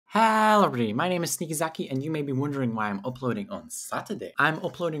Hello everybody, my name is sneakyzakki and you may be wondering why I'm uploading on Saturday. I'm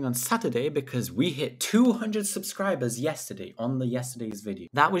uploading on Saturday because we hit 200 subscribers yesterday on yesterday's video.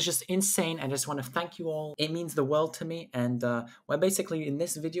 That was just insane. I just want to thank you all. It means the world to me, and we're basically in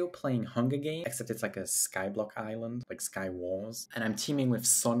this video playing Hunger Games, except it's like a Skyblock island, like Sky Wars, and I'm teaming with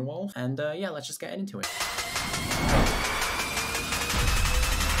Sunwolf, and yeah, let's just get into it.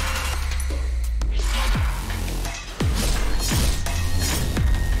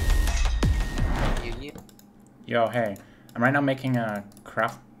 Yo, hey, I'm right now making a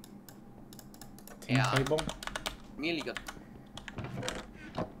crafting table. Nearly good.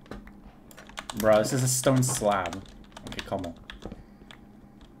 Bro, this is a stone slab. Okay, come on.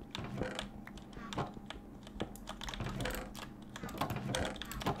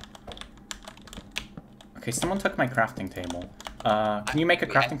 Okay, someone took my crafting table. Can you make a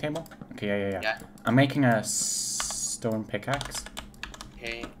crafting table? Okay, yeah. I'm making a stone pickaxe.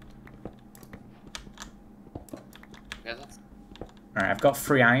 Okay. Alright, I've got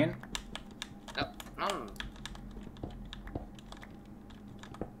 3 iron. No.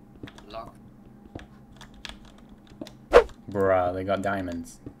 Lock. Bruh, they got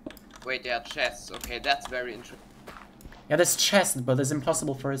diamonds. Wait, there are chests. Okay, that's very interesting. Yeah, there's chests, but it's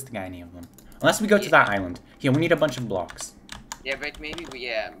impossible for us to get any of them. Unless we go to that island. Here, we need a bunch of blocks. Yeah, wait, maybe we,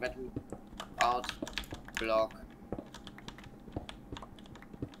 but we out block.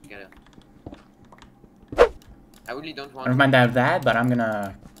 Get it. I really don't want. Never mind that, but I'm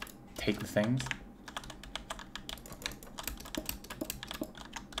gonna take the things.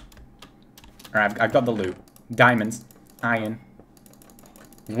 Alright, I've got the loot. Diamonds, iron,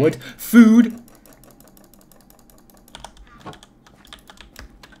 wood, food.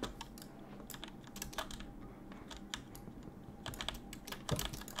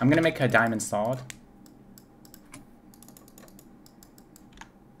 I'm gonna make a diamond sword.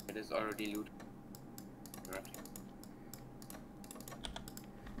 It is already loot.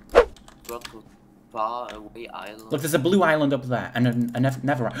 Got to far away island. Look, there's a blue island up there, and a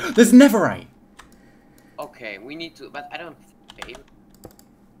netherite. There's netherite! Okay, we need to, but I don't think.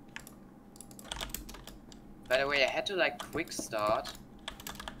 By the way, I had to like quick start,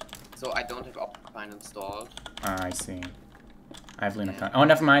 so I don't have Optifine installed. Ah, I see. I have Luna. Oh,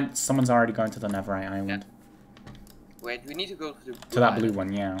 never mind. Someone's already going to the netherite island. Yeah. Wait, we need to go to the that blue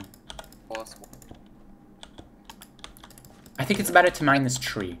one, yeah. Force. I think it's better to mine this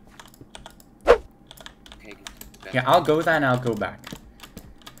tree. Okay. Yeah, I'll go there and I'll go back.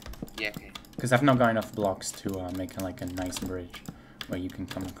 Yeah, okay. Because I've not got enough blocks to make like a nice bridge where you can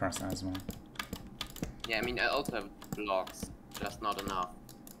come across that as well. Yeah, I mean, I also have blocks, just not enough.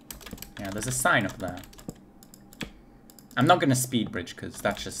 Yeah, there's a sign up there. I'm not gonna speed bridge because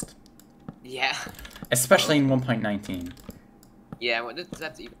that's just... Yeah. Especially in 1.19. Yeah, well,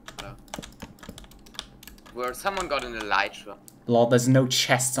 that's even better. Where someone got an elytra. Lol, there's no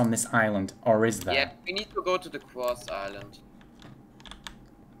chests on this island, or is there? Yeah, we need to go to the Cross Island.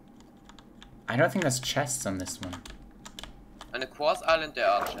 I don't think there's chests on this one. On the Cross Island there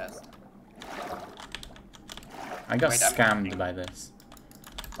are chests. I got scammed by this.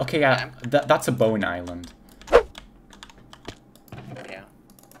 Okay, yeah, that's a bone island. Yeah.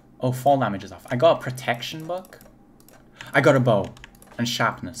 Oh, fall damage is off. I got a protection book. I got a bow, and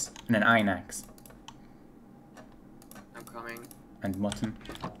sharpness, and an iron axe. I'm coming. And mutton.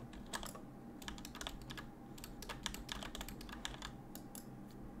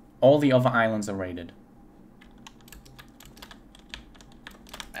 All the other islands are raided.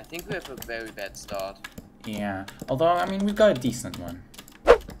 I think we have a very bad start. Yeah, although, I mean, we've got a decent one.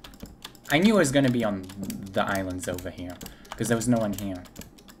 I knew it was going to be on the islands over here, because there was no one here.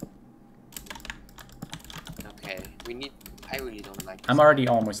 Okay, we need... I really don't like this. I'm already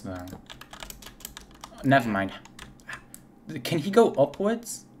almost there. Never mind. Can he go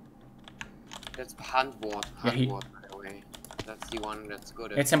upwards? That's Huntward, by the way. That's the one that's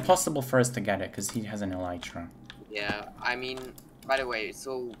good. It's impossible for us to get it, because he has an elytra. Yeah, I mean, by the way,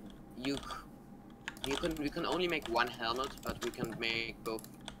 so we can only make one helmet, but we can make both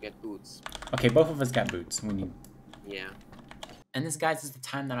get boots. Okay, both of us get boots. We need... Yeah. And this, guys, is the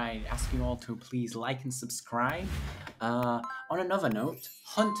time that I ask you all to please like and subscribe. On another note,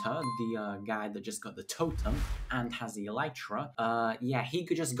 Hunter, the guy that just got the totem and has the elytra, yeah, he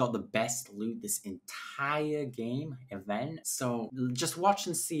just got the best loot this entire game event. So just watch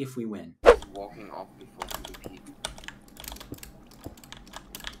and see if we win. Walking off before PvP.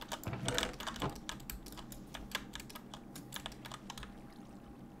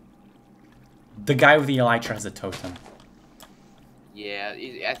 The guy with the elytra has a totem. Yeah,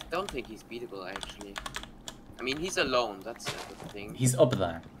 I don't think he's beatable, actually. I mean, he's alone, that's the thing. He's up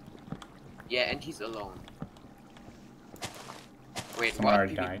there. Yeah, and he's alone. Wait, Someone what?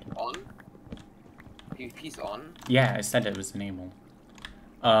 already PvP died. on? PvP's on? Yeah, I said it was enabled.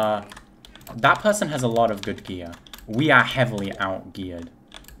 That person has a lot of good gear. We are heavily out-geared.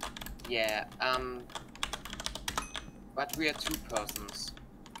 Yeah, but we are 2 persons.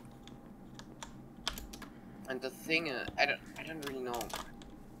 And the thing is, I don't really know.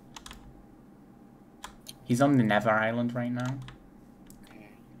 He's on the Nether Island right now. Okay.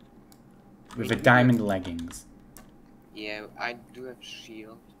 With Wait, a diamond leggings. Yeah, I do have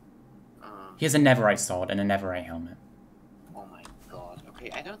shield. He has a netherite sword and a netherite helmet. Oh my god. Okay,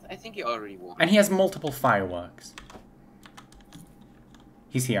 I think he already won. And he has multiple fireworks.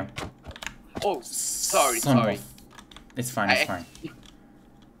 He's here. Oh, sorry. It's fine, it's fine.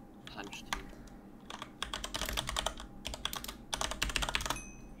 Punched him.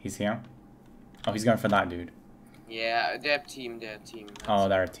 He's here. Oh, he's going for that dude. Yeah, they're a team. Oh,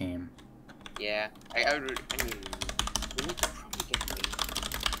 they're a team. Yeah, I mean, we need to probably get him in.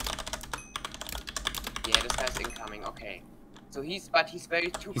 Yeah, this guy's incoming. Okay, so he's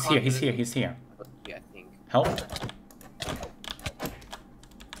very too. He's here. Yeah, I think. Help.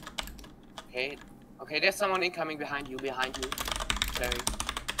 Okay, there's someone incoming behind you. Sorry.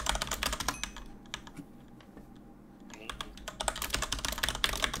 Okay.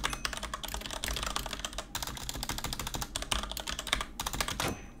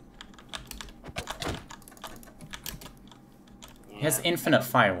 He has infinite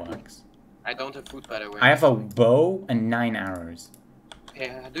fireworks. I don't have food, by the way. I have a bow and 9 arrows.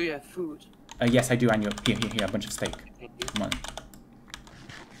 Okay, do you have food? Yes, I do. And here, a bunch of steak. Thank you. Come on.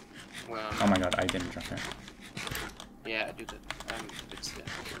 Well, Oh my god, I didn't drop it. yeah, I do that. It's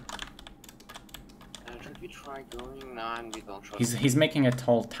should we try going? No, and we don't. He's making a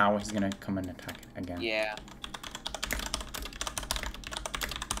tall tower. He's gonna come and attack it again. Yeah.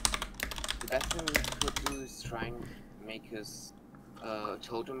 The best thing we could do is try and make his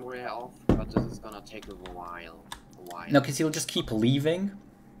totem rare off, but this is gonna take a while. No, because he'll just keep leaving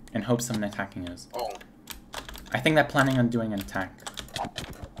in hopes of attacking us. Oh. I think they're planning on doing an attack.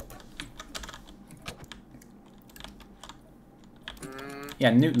 Yeah,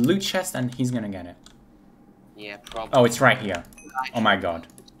 new loot chest, and he's gonna get it. Yeah, probably. Oh, it's right here. Oh my god.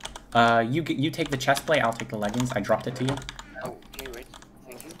 You take the chest plate. I'll take the leggings. I dropped it to you. Oh, okay, wait.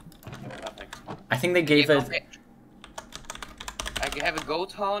 Thank you. Perfect. I think they gave it. I have a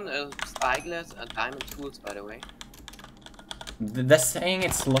goat horn, a spyglass, and diamond tools, by the way. They're saying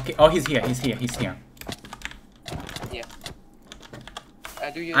it's looking. Oh, he's here. Yeah.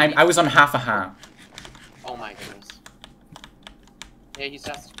 Do you? I was on half a heart. Oh my goodness. Yeah, he's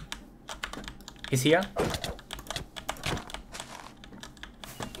just. He's here.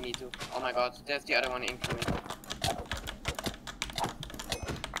 You need to. Oh my god, there's the other one incoming.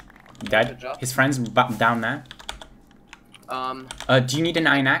 Dead. His friend's down there. Do you need an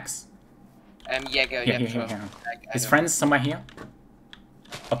iron axe? Yeah, go. Yeah, sure. Here. His friend's somewhere here.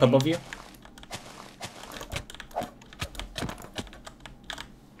 Up above you.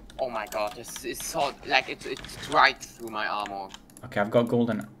 Oh my god, this is so like it's right through my armor. Okay, I've got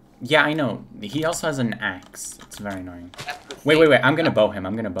golden. Yeah, I know. He also has an axe. It's very annoying. Wait. Wait. I'm gonna bow him.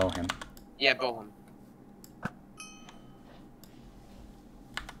 Yeah, bow him.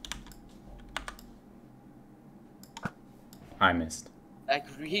 I missed. Like,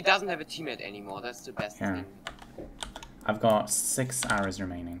 he doesn't have a teammate anymore. That's the best thing. I've got 6 arrows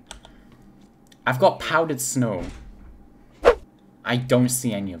remaining. I've got powdered snow. I don't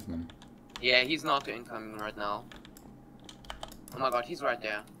see any of them. Yeah, he's not incoming right now. Oh my god, he's right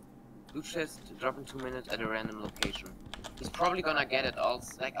there. Loot chest, drop in 2 minutes at a random location. He's probably gonna get it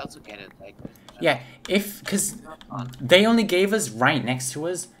also, get it, Yeah, because they only gave us right next to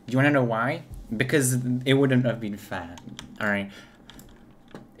us. Do you wanna know why? Because it wouldn't have been fair. Alright.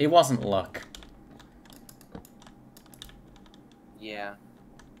 It wasn't luck. Yeah.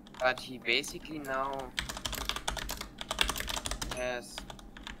 But he basically now has...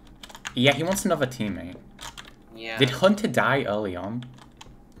 Yeah, he wants another teammate. Yeah. Did Hunter die early on?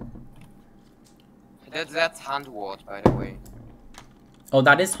 That's Hunter Ward, by the way. Oh,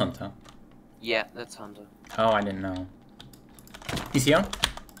 that is Hunter. Yeah, that's Hunter. Oh, I didn't know. He's here?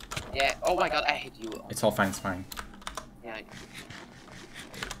 Yeah, oh my god, I hit you. It's all fine, it's fine. Yeah.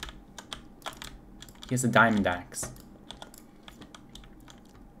 He has a diamond axe.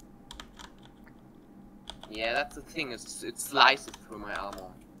 Yeah, that's the thing, it slices through my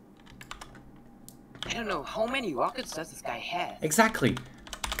armor. I don't know, how many rockets does this guy have? Exactly.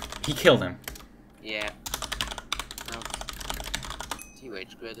 He killed him. Yeah. No.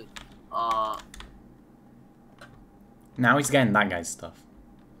 TH credit. Now he's getting that guy's stuff.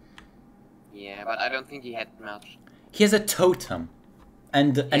 Yeah, but I don't think he had much. He has a totem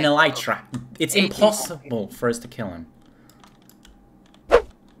and an Yeah, elytra. It's 18. impossible for us to kill him.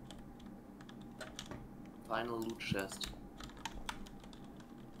 Final loot chest.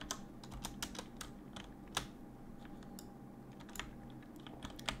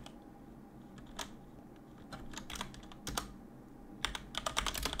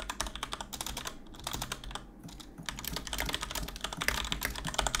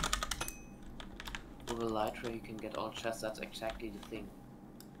 With a elytra you can get all chests, that's exactly the thing.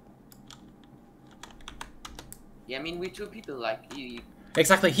 Yeah, I mean, we two people, like, you...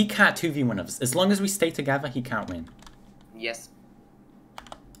 Exactly, he can't 2v1 us. As long as we stay together, he can't win. Yes.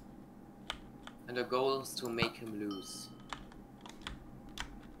 And the goal is to make him lose.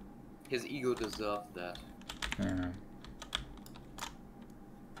 His ego deserved that. Yeah.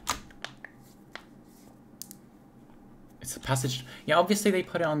 It's a passage. Yeah, obviously they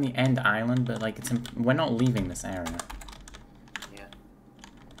put it on the end island, but like we're not leaving this area. Yeah.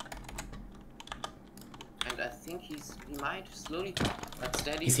 And I think he might slowly but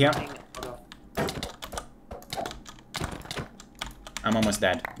steady. He's here. Running out of... I'm almost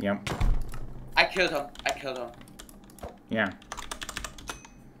dead. Yep. I killed him. I killed him. Yeah.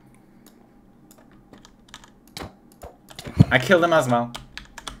 I killed him as well.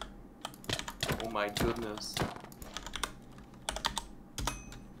 Oh my goodness.